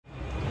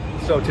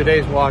So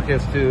today's walk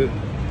is to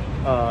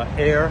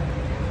Air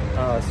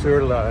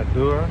sur la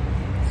Dour,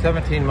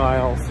 17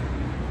 miles,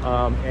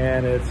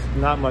 and it's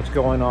not much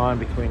going on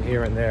between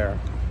here and there.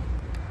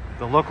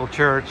 The local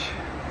church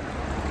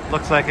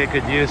looks like it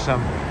could use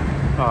some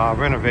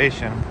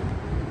renovation.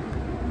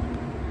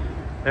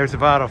 There's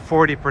about a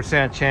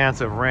 40% chance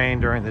of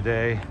rain during the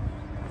day,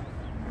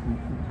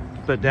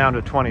 but down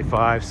to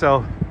 25.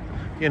 So,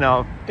 you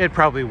know, it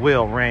probably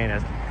will rain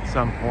at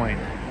some point.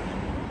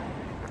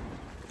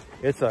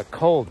 It's a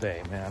cold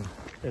day, man.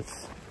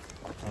 It's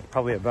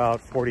probably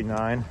about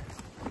 49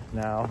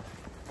 now.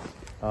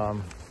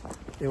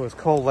 It was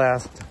cold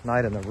last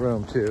night in the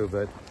room too,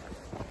 but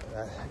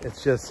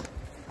it's just,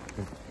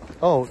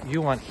 oh, you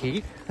want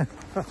heat?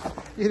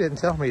 You didn't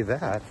tell me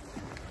that.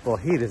 Well,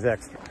 heat is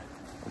extra.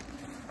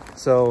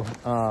 So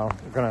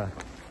we're gonna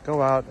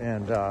go out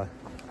and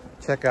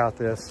check out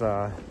this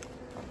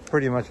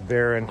pretty much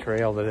barren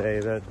trail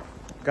today. The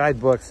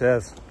guidebook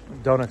says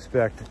don't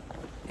expect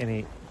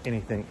anything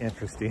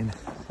interesting.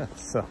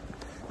 so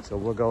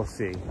we'll go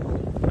see.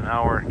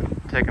 Now we're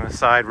taking a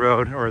side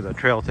road, or the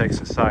trail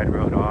takes a side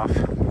road off.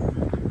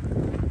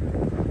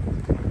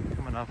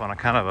 Coming up on a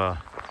kind of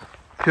a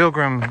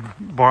pilgrim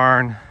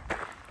barn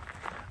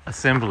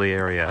assembly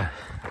area.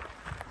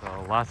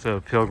 So lots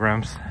of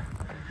pilgrims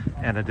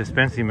and a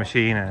dispensing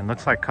machine, and it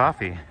looks like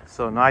coffee.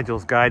 So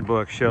Nigel's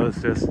guidebook shows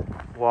this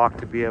walk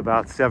to be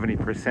about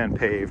 70%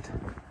 paved.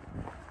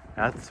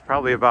 That's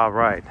probably about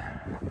right.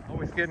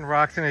 Always getting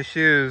rocks in his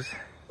shoes.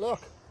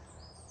 Look,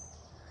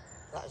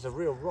 that is a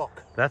real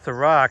rock. That's a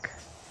rock.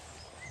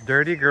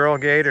 Dirty girl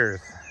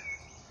gators.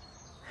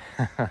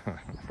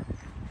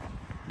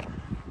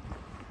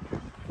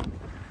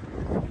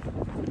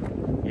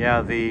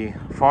 Yeah, the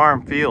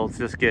farm fields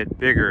just get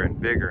bigger and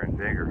bigger and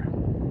bigger.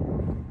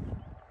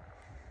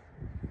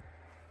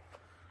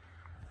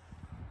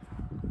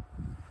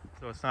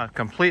 So it's not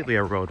completely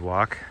a road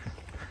walk.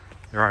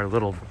 There are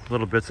little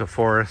bits of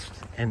forest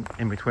in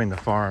between the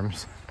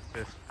farms.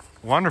 This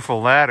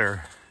wonderful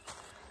ladder,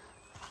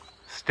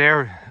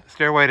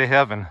 stairway to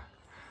heaven.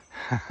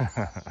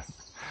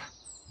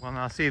 Well,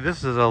 now see,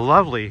 this is a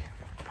lovely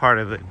part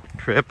of the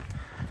trip.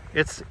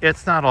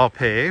 It's not all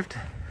paved.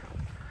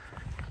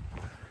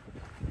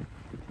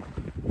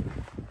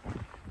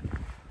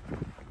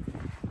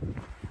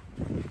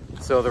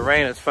 So the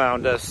rain has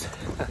found us.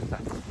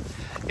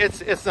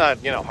 It's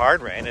not, you know,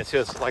 hard rain. It's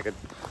just like a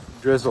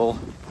drizzle,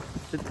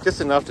 just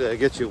enough to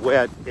get you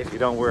wet if you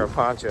don't wear a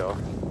poncho.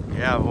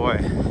 Yeah, boy.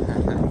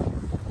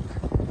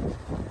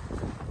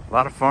 A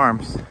lot of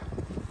farms.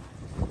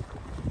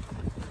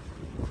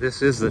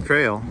 This is the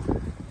trail.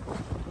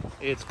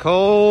 It's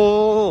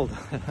cold.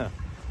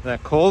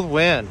 That cold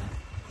wind.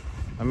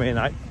 I mean,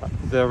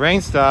 the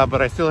rain stopped,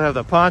 but I still have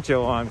the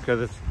poncho on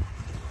because it's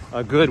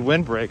a good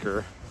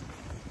windbreaker.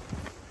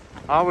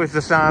 Always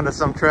the sound of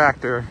some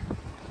tractor.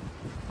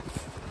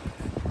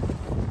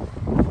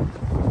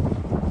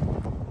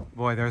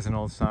 Boy, there's an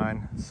old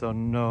sign. So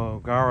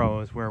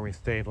Nogaro is where we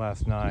stayed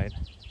last night.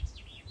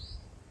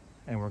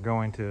 And we're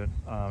going to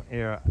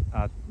Air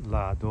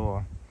la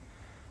Dour.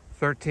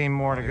 13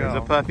 more to go. There's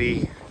a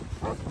puppy.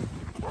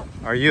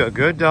 Are you a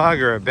good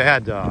dog or a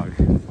bad dog?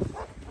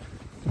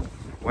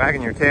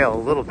 Wagging your tail a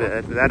little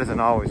bit, but that doesn't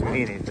always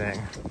mean anything.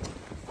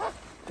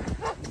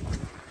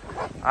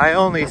 I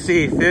only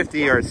see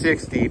 50 or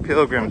 60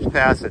 pilgrims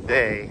pass a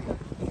day.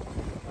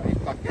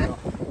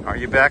 Are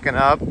you backing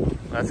up?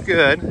 That's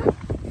good.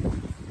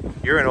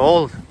 You're an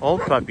old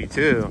puppy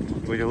too,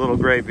 with your little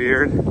gray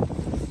beard.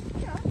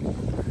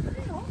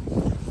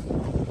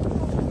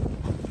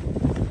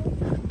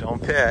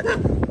 Don't pet.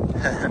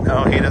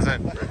 No, he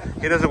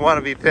doesn't want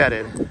to be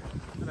petted.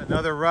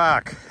 Another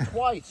rock.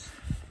 Twice.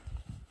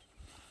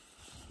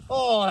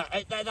 Oh,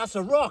 that's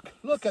a rock.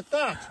 Look at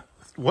that.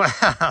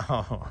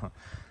 Wow.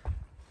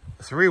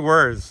 3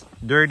 words: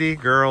 dirty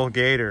girl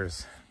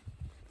gators.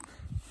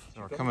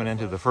 So we're coming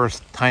into the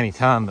first tiny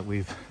town that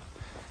we've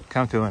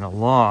come to in a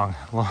long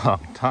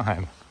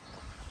time,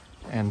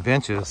 and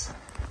benches.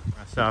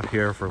 I stopped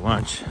here for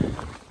lunch.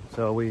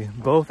 So we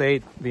both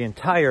ate the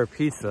entire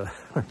pizza.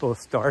 We're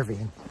both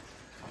starving,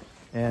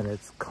 and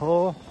it's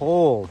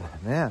cold,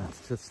 man.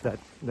 It's just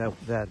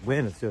that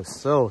wind is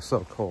just so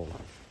cold.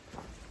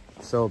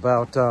 So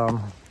about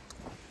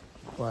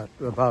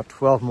about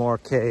 12 more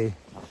K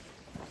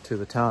to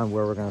the town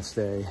where we're gonna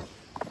stay,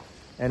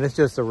 and it's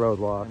just a road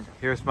walk.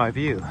 Here's my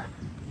view.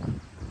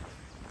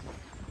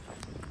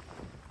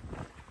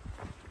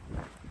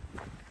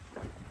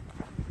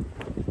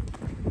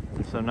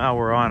 So now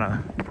we're on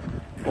a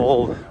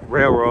old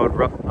railroad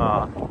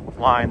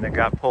line that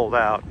got pulled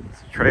out.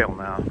 It's a trail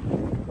now,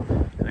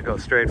 and it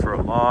goes straight for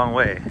a long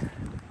way.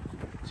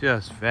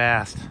 Just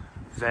vast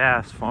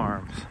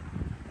farms.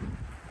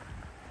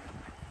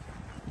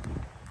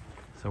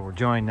 So we're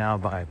joined now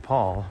by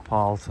Paul.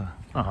 Paul's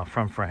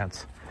from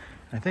France.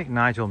 I think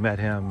Nigel met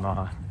him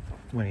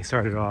when he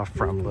started off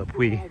from Le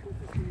Puy.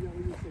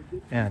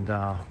 And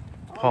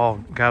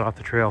Paul got off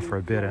the trail for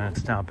a bit, and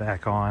it's now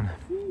back on.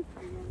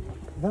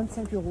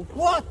 25 euros.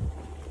 What?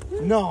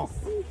 No.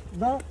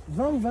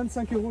 20 ou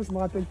 25 euros, je me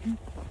rappelle plus.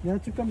 Il y a un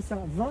truc comme ça.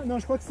 20, non,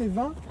 je crois que c'est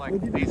 20. Like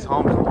these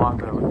homes along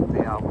the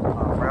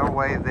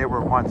railway, they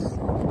were once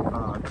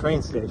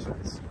train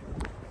stations.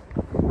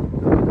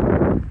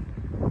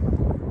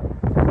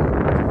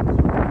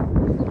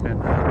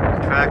 And the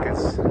track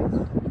is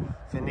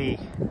fini.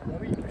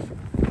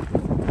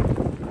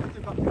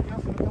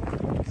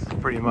 That's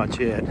pretty much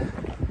it.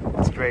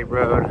 Straight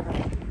road.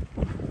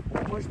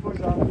 Moi, je pose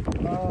là.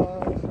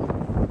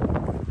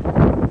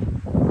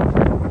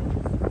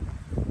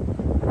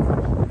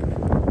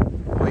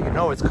 Well, you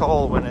know it's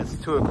cold when it's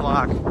 2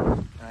 o'clock,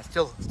 and I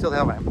still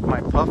have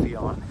my puffy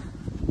on.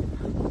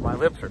 My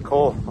lips are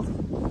cold.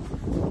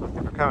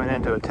 We're coming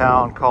into a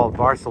town called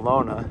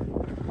Barcelona.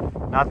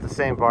 Not the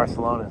same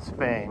Barcelona in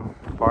Spain,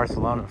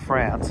 Barcelona,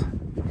 France. So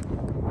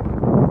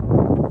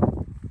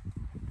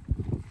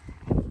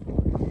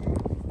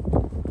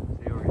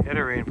we're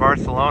entering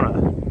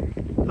Barcelona.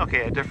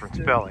 Okay, a different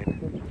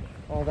spelling.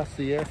 Oh, that's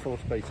the Air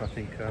Force base, I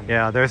think.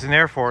 Yeah, there's an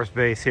Air Force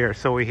base here,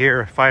 so we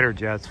hear fighter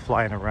jets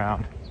flying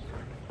around.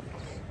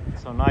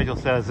 So Nigel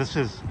says this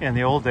is, in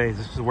the old days,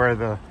 this is where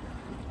the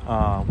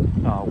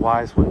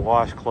wives would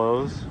wash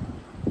clothes.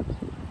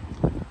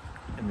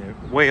 In the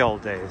way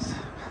old days.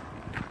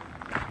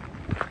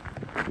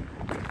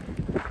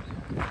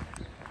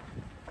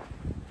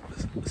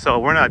 So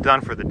we're not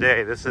done for the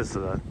day. This is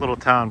the little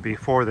town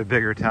before the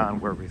bigger town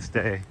where we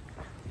stay.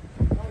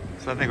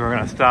 So I think we're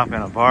going to stop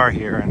in a bar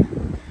here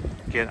and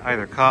get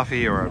either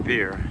coffee or a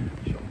beer.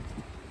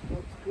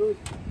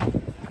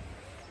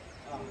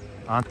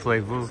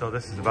 Entrez-vous. So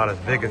this is about as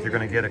big as you're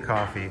going to get a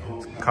coffee.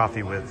 It's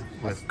coffee with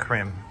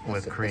cream.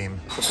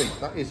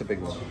 That is a big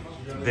one.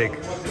 Big.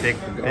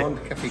 Grand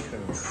Cafe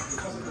Cream.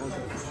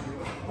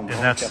 And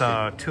that's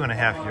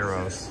 2.5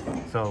 euros.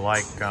 So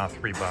like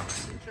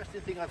 $3.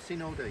 Interesting thing I've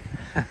seen all day.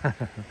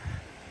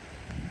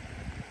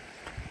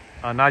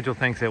 Nigel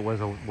thinks it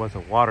was a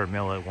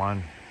watermill at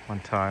one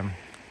time.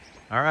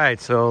 All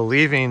right, so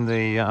leaving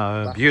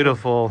the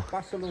beautiful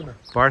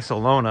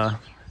Barcelona.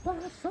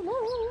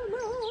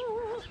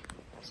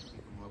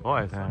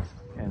 Boy, it's an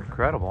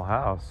incredible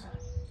house.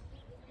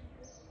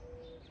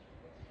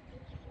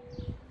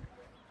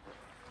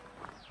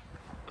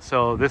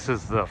 So this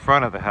is the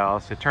front of the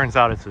house. It turns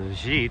out it's a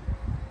gîte.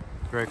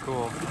 Very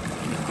cool.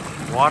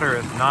 Water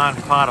is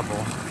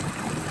non-potable.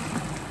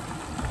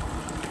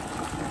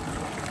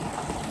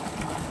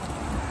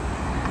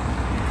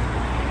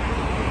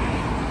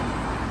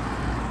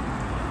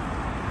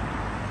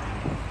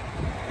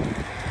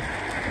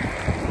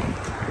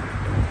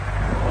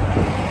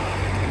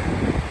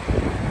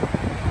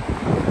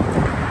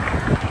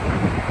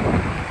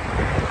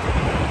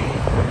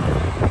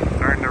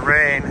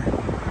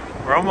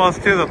 We're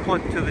almost to the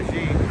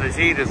gîte. The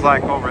gîte is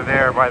like over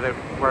there by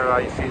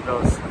where you see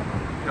those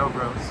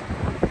pilgrims.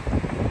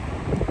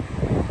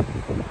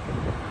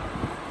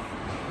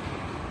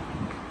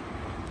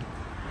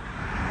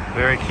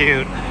 Very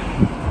cute.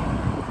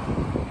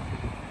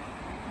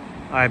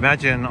 I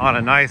imagine on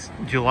a nice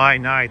July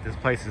night this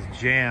place is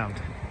jammed.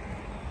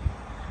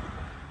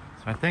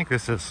 So I think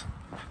this is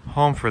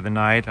home for the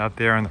night up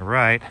there on the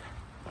right.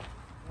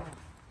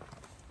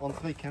 On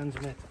 3 cans,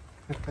 mate.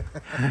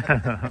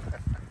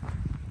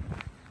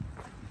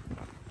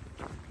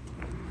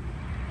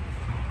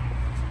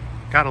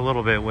 Got a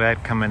little bit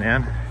wet coming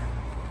in.